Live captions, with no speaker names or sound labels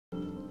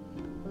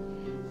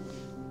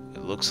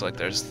looks like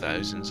there's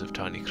thousands of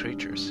tiny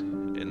creatures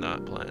in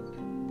that plant.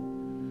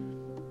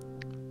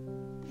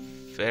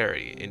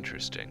 Very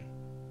interesting.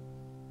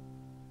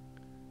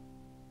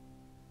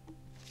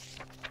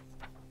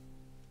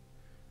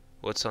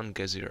 What's on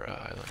Gezira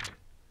Island?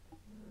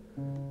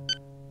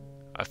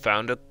 I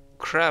found a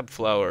crab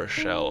flower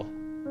shell.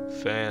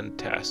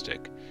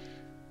 Fantastic.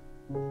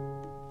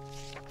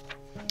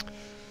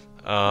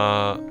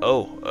 A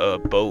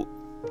boat.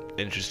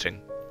 Interesting.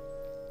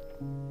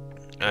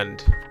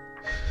 And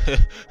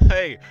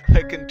hey,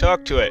 I can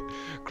talk to it.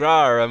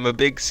 Grar, I'm a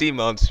big sea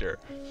monster.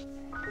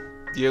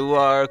 You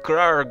are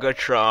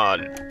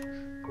Grargatron.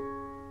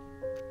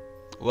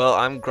 Well,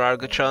 I'm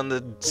Grargatron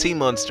the sea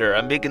monster.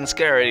 I'm big and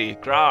scary.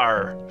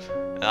 Grar.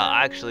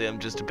 Actually, I'm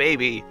just a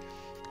baby.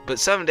 But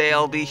someday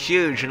I'll be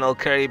huge and I'll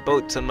carry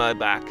boats on my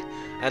back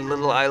and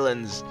little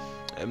islands.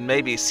 And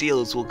maybe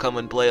seals will come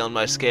and play on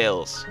my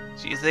scales.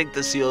 Do you think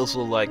the seals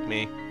will like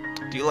me?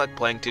 Do you like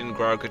plankton,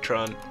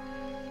 Grargatron?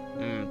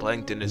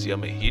 Plankton is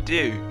yummy. You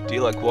do? Do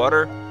you like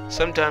water?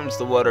 Sometimes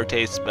the water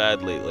tastes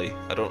bad lately.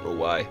 I don't know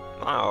why.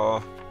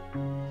 Oh.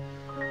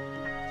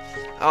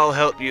 I'll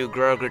help you,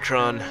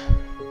 Grargatron.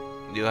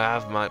 You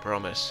have my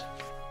promise.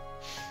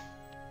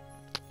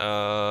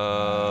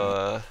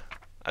 I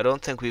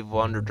don't think we've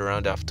wandered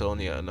around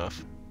Aftonia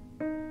enough.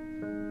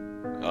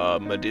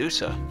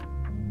 Medusa.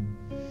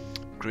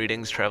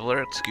 Greetings,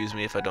 traveler. Excuse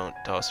me if I don't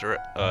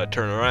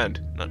turn around.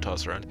 Not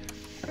toss around.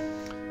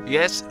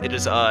 Yes, it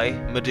is I,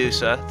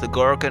 Medusa, the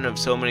Gorgon of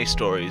so many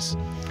stories.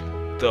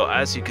 Though,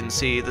 as you can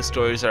see, the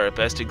stories are at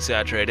best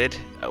exaggerated,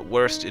 at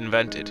worst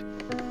invented.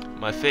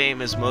 My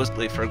fame is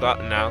mostly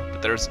forgotten now,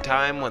 but there was a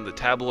time when the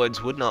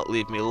tabloids would not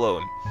leave me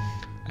alone.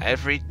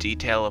 Every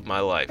detail of my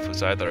life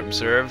was either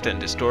observed and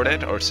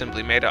distorted, or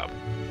simply made up.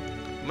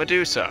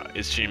 Medusa,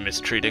 is she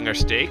mistreating her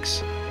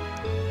snakes?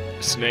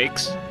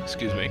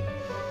 Excuse me.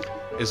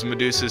 Is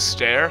Medusa's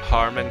stare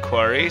harming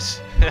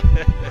quarries?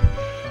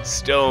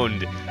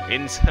 Stoned,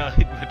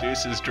 inside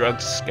Medusa's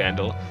drugs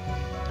scandal.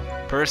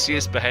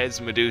 Perseus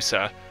beheads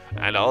Medusa,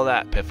 and all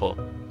that piffle.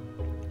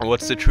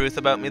 What's the truth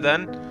about me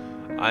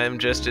then? I am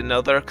just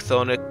another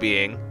chthonic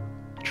being,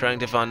 trying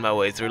to find my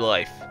way through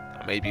life.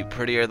 I may be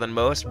prettier than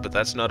most, but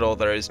that's not all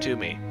there is to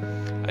me.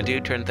 I do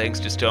turn things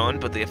to stone,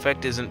 but the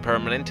effect isn't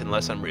permanent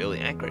unless I'm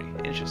really angry.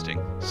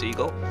 Interesting.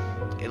 Seagull?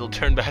 It'll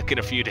turn back in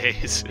a few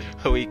days,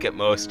 a week at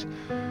most.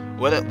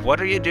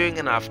 What are you doing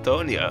in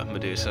Aftonia,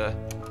 Medusa?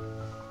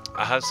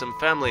 I have some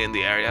family in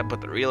the area,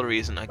 but the real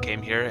reason I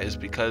came here is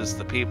because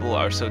the people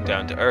are so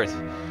down to earth.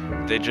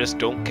 They just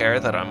don't care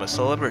that I'm a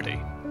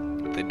celebrity.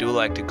 They do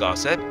like to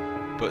gossip,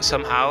 but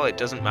somehow it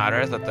doesn't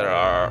matter that there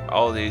are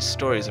all these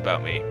stories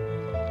about me.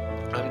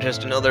 I'm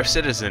just another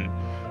citizen,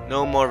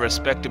 no more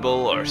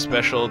respectable or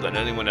special than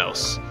anyone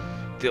else.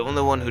 The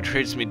only one who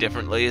treats me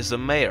differently is the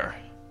mayor.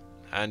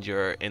 And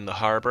you're in the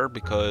harbor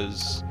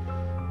because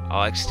I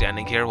like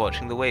standing here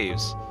watching the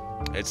waves.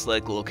 It's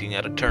like looking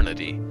at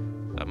eternity.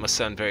 That must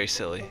sound very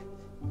silly.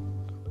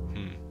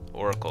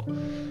 Oracle.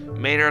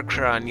 Mayor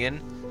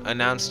Cranion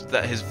announced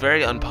that his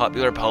very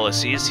unpopular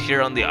policies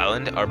here on the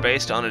island are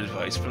based on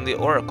advice from the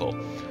Oracle.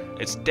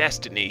 It's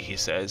destiny, he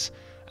says,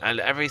 and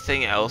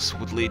everything else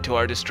would lead to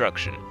our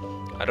destruction.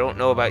 I don't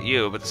know about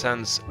you, but it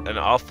sounds an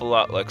awful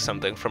lot like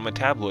something from a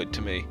tabloid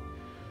to me.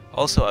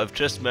 Also, I've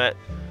just met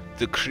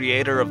the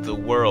creator of the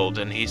world,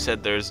 and he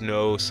said there's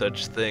no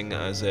such thing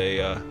as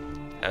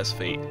as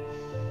fate.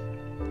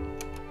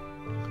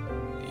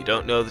 You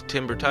don't know the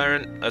Timber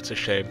Tyrant? That's a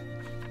shame.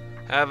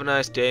 Have a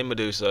nice day,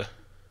 Medusa.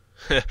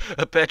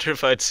 A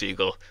petrified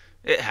seagull.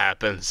 It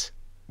happens.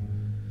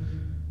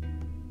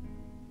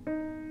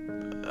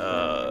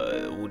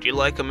 Would you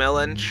like a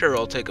melon? Sure,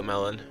 I'll take a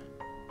melon.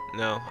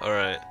 No?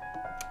 Alright.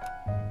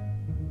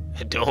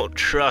 I don't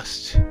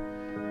trust.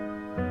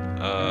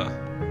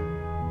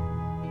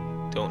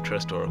 Don't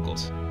trust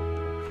oracles.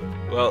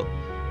 Well,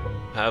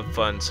 have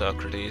fun,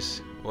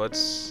 Socrates.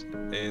 What's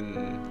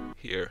in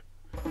here?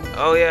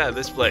 Oh yeah,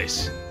 this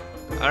place.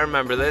 I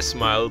remember this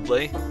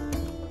mildly.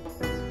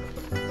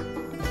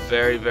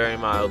 Very, very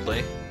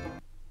mildly.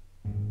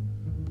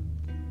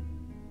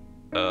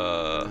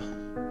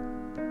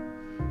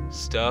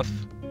 Stuff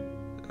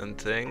and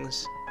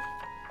things.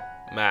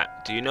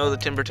 Matt, do you know the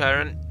Timber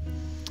Tyrant?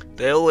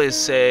 They always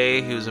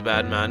say he was a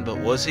bad man, but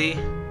was he?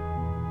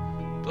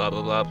 Blah,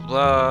 blah, blah, blah,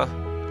 blah.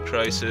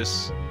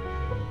 Crisis.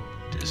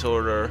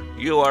 Disorder.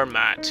 You are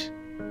Matt.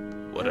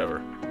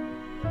 Whatever.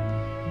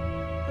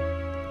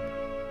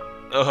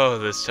 Oh,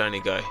 this tiny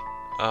guy.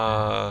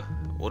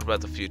 What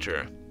about the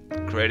future?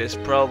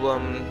 Greatest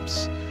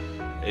problems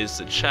is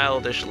the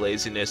childish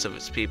laziness of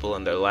its people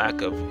and their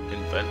lack of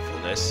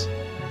inventfulness.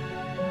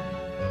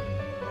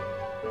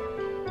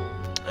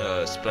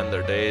 Spend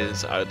their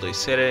days idly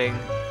sitting.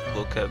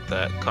 Look at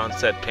that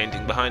concept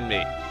painting behind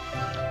me.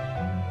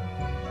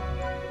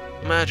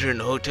 Imagine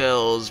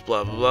hotels,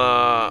 blah blah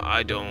blah.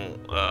 I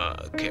don't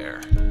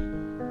care.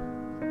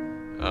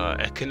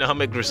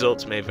 Economic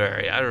results may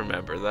vary. I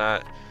remember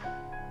that.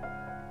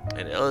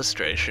 An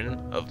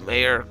illustration of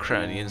Mayor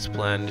Cranion's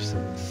planned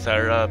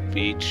Thera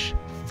Beach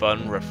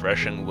fun,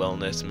 refreshing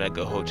wellness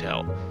mega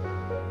hotel.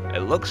 It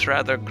looks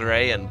rather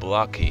grey and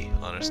blocky,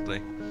 honestly.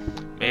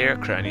 Mayor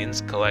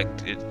Cranion's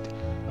collected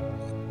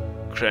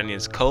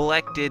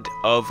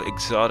of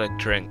exotic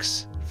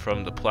drinks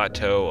from the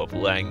plateau of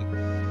Leng.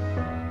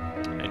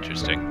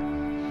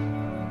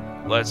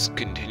 Interesting. Let's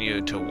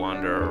continue to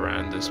wander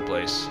around this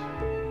place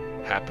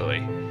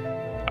happily.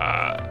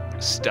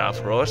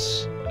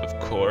 Stavros, of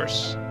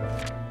course.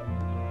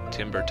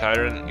 Timber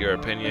Tyrant, your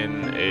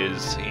opinion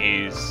is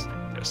he's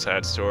a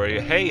sad story.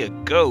 Hey, a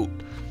goat!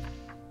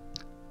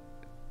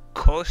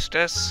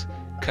 Kostas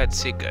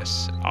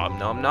Katsikas, om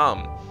nom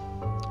nom.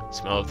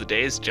 Smell of the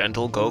day is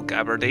gentle goat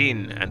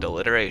gabardine and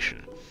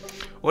alliteration.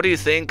 What do you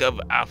think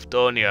of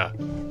Aftonia?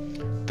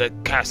 The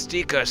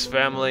Kastikas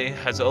family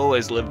has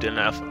always lived in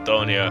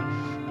Aftonia.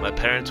 My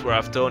parents were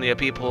Aftonia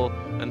people,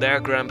 and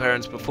their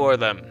grandparents before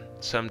them.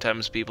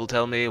 Sometimes people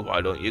tell me, why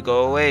don't you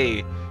go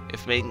away?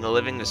 If making a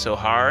living is so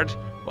hard,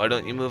 why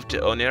don't you move to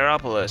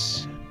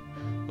Oniropolis?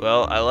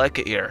 Well, I like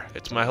it here.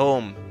 It's my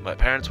home. My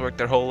parents worked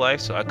their whole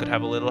life so I could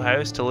have a little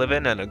house to live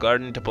in and a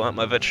garden to plant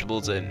my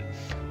vegetables in.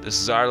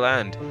 This is our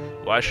land.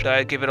 Why should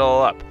I give it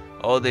all up?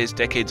 All these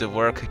decades of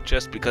work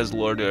just because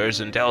Lord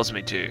Urzin tells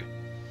me to.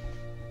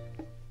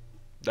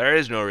 There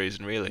is no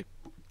reason, really.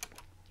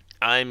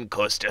 I'm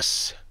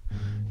Kostas.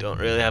 Don't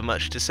really have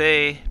much to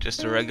say,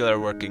 just a regular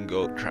working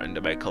goat trying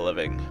to make a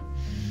living.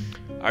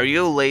 Are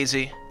you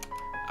lazy?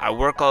 I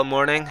work all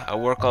morning, I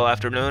work all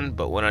afternoon,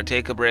 but when I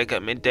take a break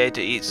at midday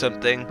to eat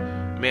something,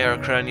 Mayor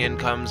Cranion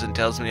comes and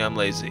tells me I'm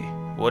lazy.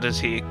 What does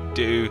he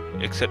do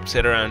except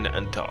sit around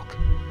and talk?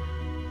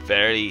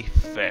 Very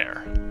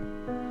fair.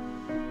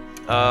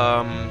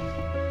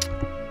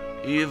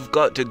 You've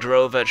got to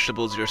grow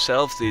vegetables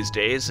yourself these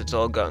days, it's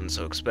all gotten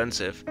so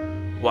expensive.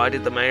 Why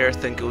did the mayor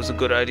think it was a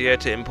good idea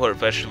to import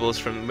vegetables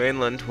from the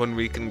mainland when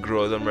we can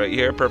grow them right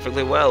here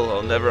perfectly well?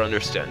 I'll never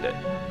understand it.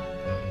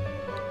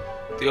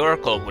 The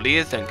Oracle, what do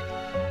you think?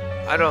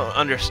 I don't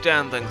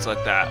understand things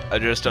like that. I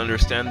just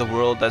understand the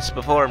world that's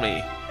before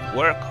me.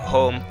 Work,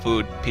 home,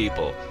 food,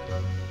 people.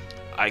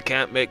 I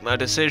can't make my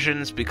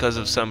decisions because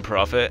of some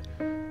profit.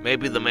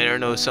 Maybe the mayor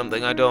knows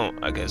something I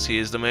don't. I guess he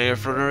is the mayor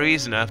for a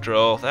reason after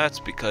all. That's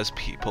because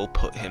people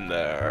put him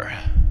there.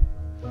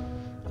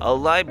 A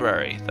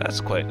library,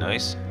 that's quite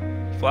nice.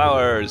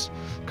 Flowers.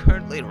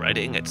 Currently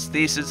writing its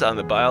thesis on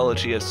the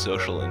biology of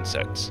social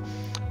insects.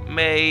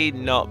 May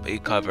not be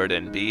covered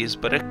in bees,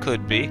 but it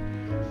could be.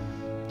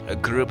 A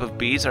group of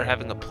bees are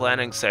having a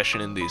planning session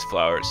in these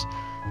flowers,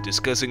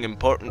 discussing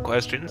important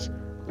questions,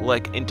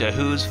 like into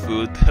whose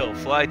food they'll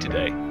fly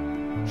today.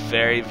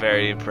 Very,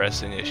 very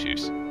pressing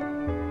issues.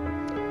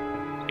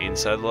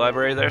 Inside the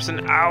library there's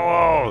an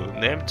owl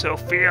named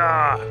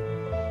Sophia.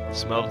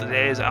 Smell of the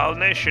day is owl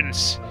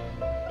nations.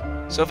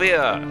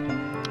 Sophia,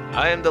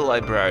 I am the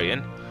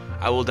librarian.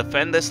 I will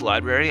defend this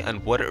library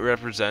and what it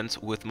represents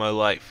with my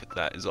life,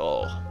 that is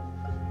all.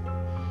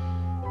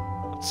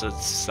 That's a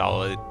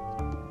solid.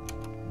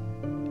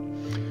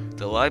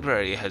 The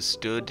library has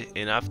stood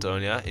in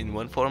Aftonia in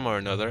one form or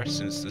another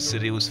since the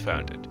city was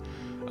founded.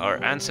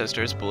 Our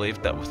ancestors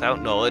believed that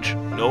without knowledge,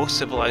 no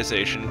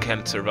civilization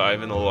can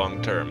survive in the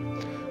long term.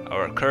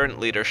 Our current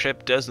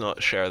leadership does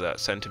not share that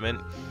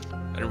sentiment,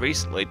 and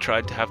recently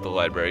tried to have the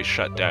library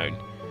shut down.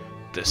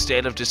 The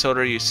state of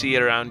disorder you see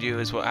around you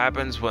is what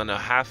happens when a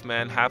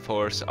half-man,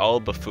 half-horse,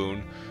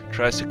 all-buffoon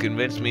tries to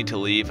convince me to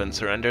leave and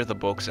surrender the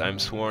books I'm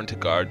sworn to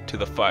guard to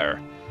the fire.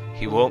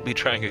 He won't be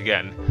trying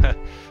again.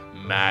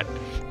 Matt,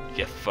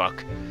 you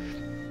fuck.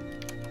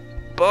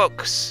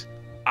 Books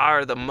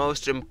are the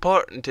most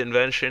important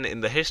invention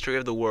in the history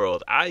of the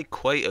world. I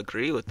quite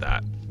agree with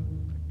that.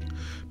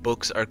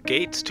 Books are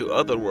gates to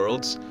other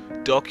worlds,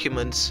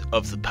 documents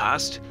of the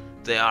past.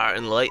 They are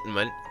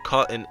enlightenment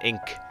caught in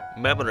ink.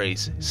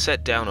 Memories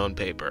set down on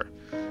paper.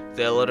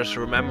 They let us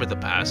remember the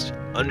past,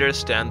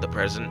 understand the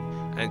present,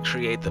 and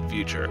create the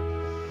future.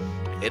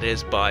 It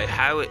is by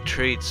how it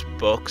treats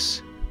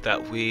books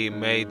that we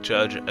may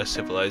judge a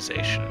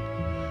civilization.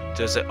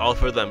 Does it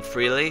offer them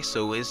freely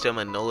so wisdom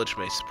and knowledge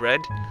may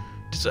spread?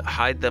 Does it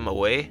hide them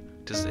away?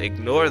 Does it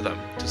ignore them?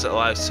 Does it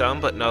allow some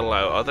but not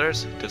allow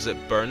others? Does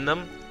it burn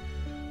them?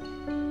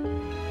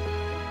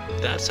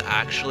 That's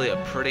actually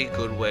a pretty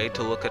good way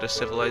to look at a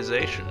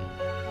civilization.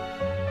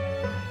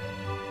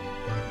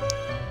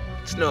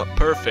 It's not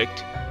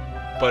perfect,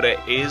 but it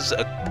is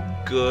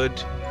a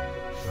good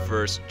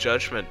first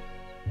judgment.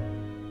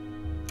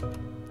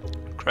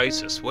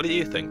 Crisis, what do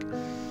you think?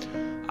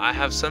 I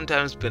have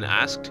sometimes been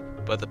asked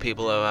by the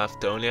people of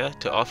Aftonia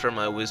to offer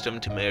my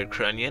wisdom to Mayor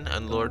Cranion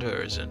and Lord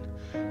Urzin.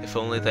 If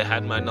only they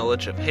had my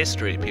knowledge of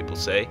history, people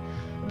say,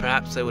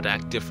 perhaps they would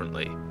act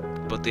differently.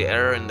 But the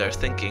error in their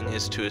thinking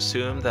is to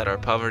assume that our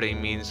poverty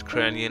means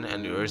Cranion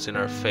and Urzin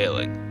are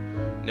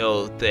failing.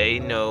 No, they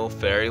know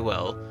very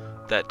well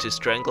that to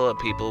strangle a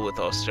people with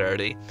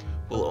austerity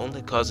will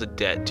only cause a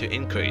debt to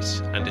increase,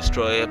 and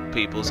destroy a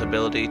people's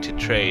ability to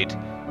trade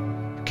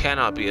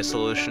cannot be a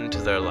solution to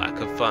their lack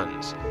of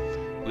funds.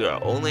 We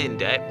are only in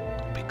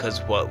debt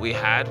because what we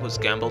had was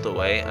gambled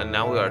away, and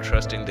now we are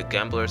trusting the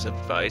gambler's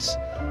advice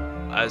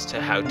as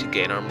to how to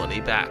gain our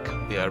money back.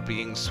 We are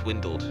being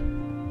swindled.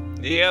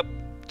 Yep,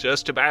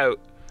 just about.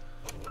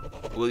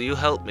 Will you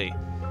help me?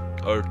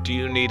 Or do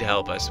you need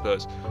help, I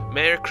suppose?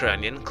 Mayor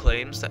Cranion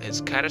claims that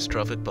his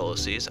catastrophic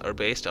policies are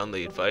based on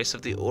the advice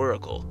of the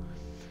Oracle.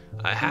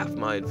 I have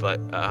my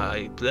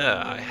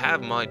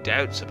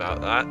doubts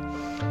about that,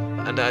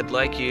 and I'd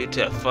like you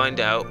to find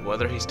out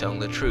whether he's telling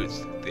the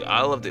truth. The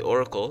Isle of the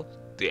Oracle,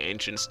 the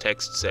ancients'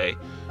 texts say,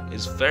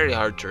 is very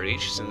hard to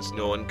reach, since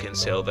no one can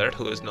sail there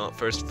who has not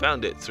first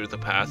found it through the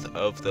path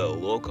of the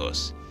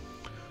Logos.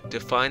 To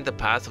find the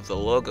path of the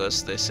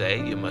Logos, they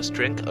say, you must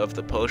drink of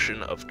the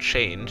potion of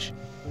change,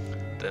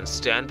 then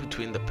stand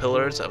between the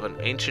pillars of an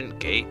ancient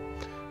gate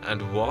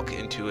and walk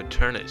into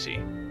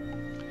eternity.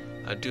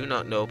 I do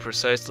not know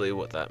precisely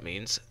what that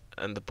means,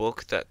 and the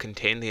book that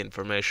contained the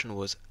information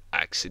was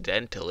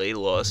accidentally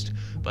lost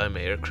by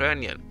Mayor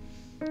Cranion,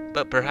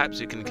 but perhaps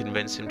you can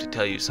convince him to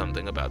tell you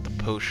something about the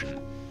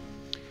potion.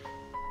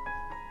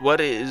 What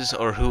is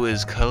or who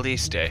is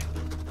Calliste?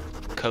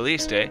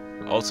 Calliste,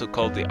 also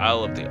called the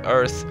Isle of the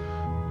Earth,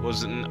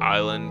 was an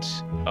island.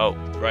 Oh,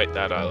 right,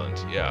 that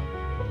island, yeah.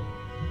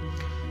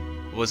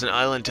 Was an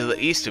island to the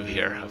east of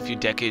here. A few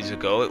decades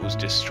ago, it was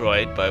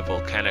destroyed by a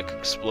volcanic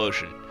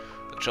explosion,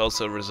 which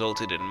also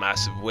resulted in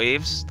massive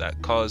waves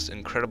that caused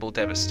incredible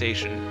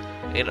devastation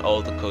in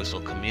all the coastal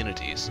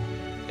communities.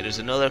 It is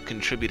another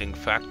contributing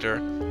factor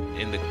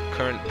in the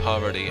current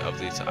poverty of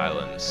these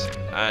islands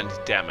and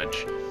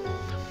damage.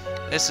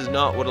 This is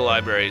not what a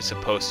library is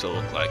supposed to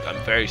look like.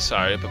 I'm very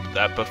sorry, but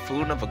that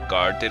buffoon of a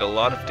guard did a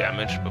lot of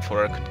damage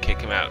before I could kick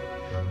him out.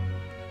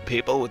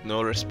 People with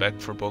no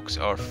respect for books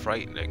are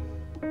frightening.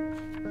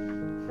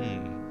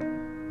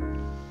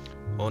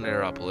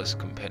 Oneropolis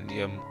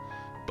Compendium,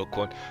 Book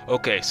 1.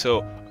 Okay,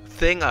 so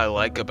thing I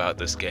like about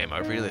this game, I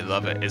really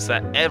love it, is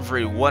that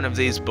every one of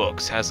these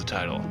books has a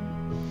title.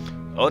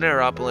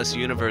 Oneropolis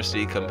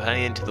University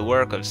Companion to the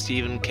Work of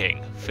Stephen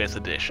King, 5th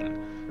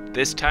edition.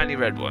 This tiny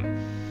red one,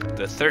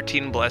 The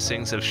 13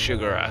 Blessings of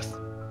Shugarath,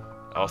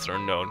 author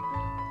unknown.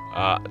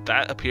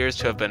 That appears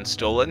to have been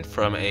stolen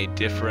from a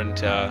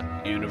different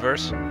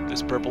universe.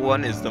 This purple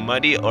one is The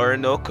Mighty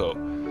Orinoco.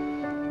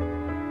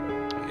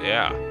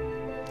 Yeah.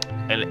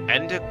 The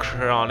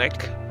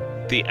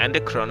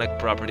endochronic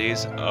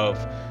properties of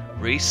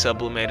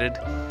resublimated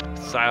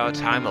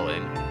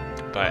thiotymolene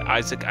by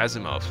Isaac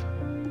Asimov.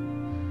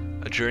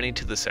 A Journey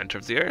to the Center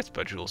of the Earth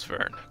by Jules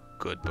Verne.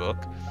 Good book.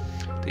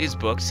 These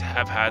books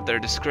have had their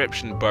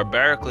description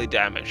barbarically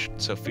damaged.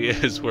 Sophia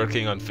is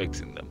working on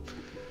fixing them.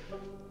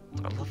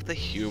 I love the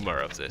humor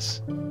of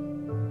this.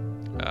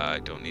 I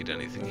don't need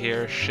anything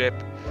here. Ship.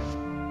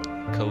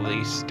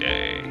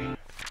 Calliste.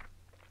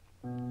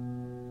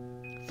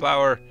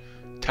 Flower.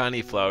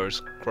 Tiny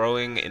flowers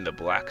growing in the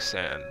black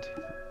sand.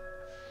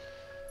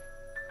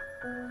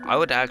 I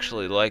would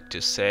actually like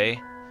to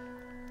say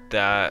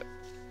that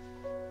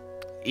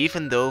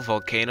even though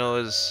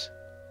volcanoes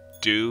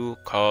do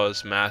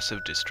cause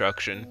massive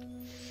destruction,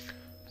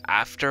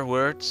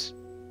 afterwards,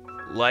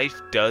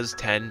 life does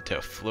tend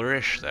to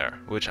flourish there,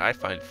 which I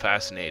find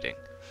fascinating.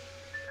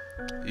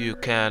 You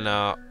can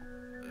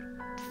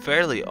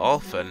fairly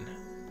often,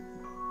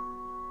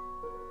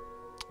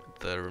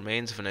 the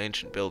remains of an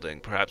ancient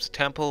building, perhaps a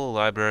temple, a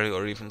library,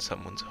 or even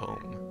someone's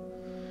home.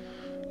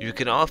 You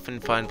can often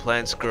find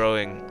plants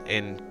growing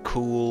in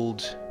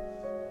cooled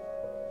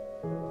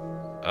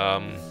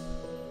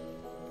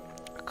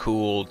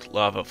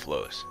lava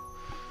flows.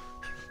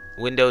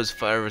 Windows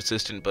fire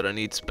resistant, but I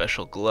need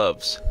special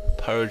gloves.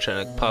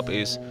 Pyrogenic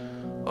poppies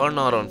are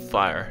not on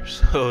fire,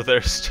 so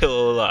they're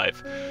still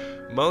alive.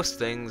 Most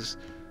things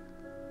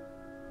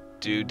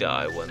do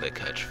die when they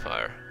catch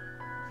fire.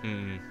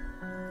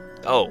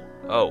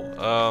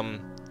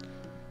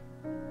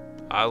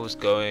 I was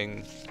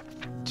going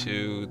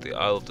to the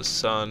Isle of the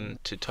Sun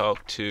to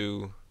talk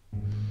to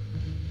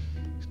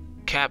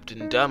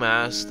Captain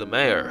Dumbass, the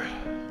mayor,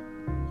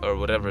 or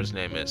whatever his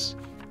name is.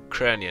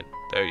 Cranion,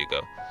 there you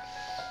go.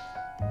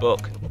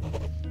 Book.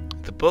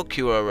 The book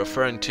you are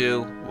referring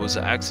to was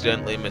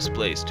accidentally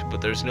misplaced,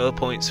 but there's no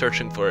point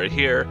searching for it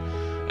here,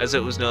 as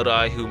it was not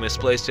I who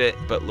misplaced it,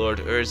 but Lord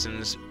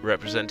Urzen's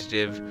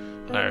representative,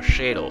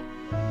 Shadel.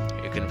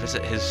 You can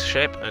visit his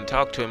ship and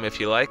talk to him if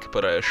you like,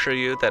 but I assure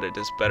you that it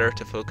is better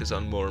to focus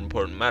on more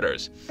important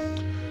matters.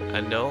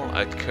 And no,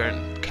 I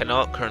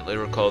cannot currently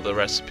recall the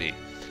recipe.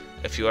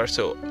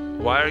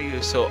 Why are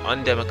you so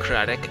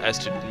undemocratic as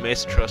to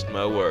mistrust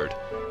my word?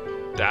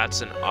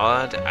 That's an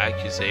odd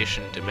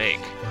accusation to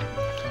make,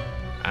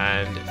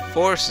 and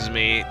forces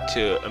me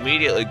to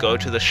immediately go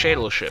to the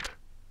Shadel ship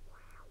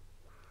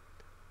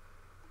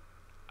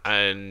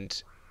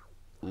and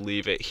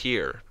leave it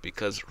here,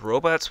 because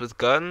robots with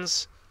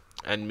guns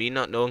and me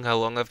not knowing how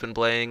long I've been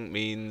playing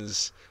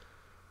means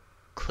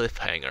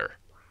cliffhanger.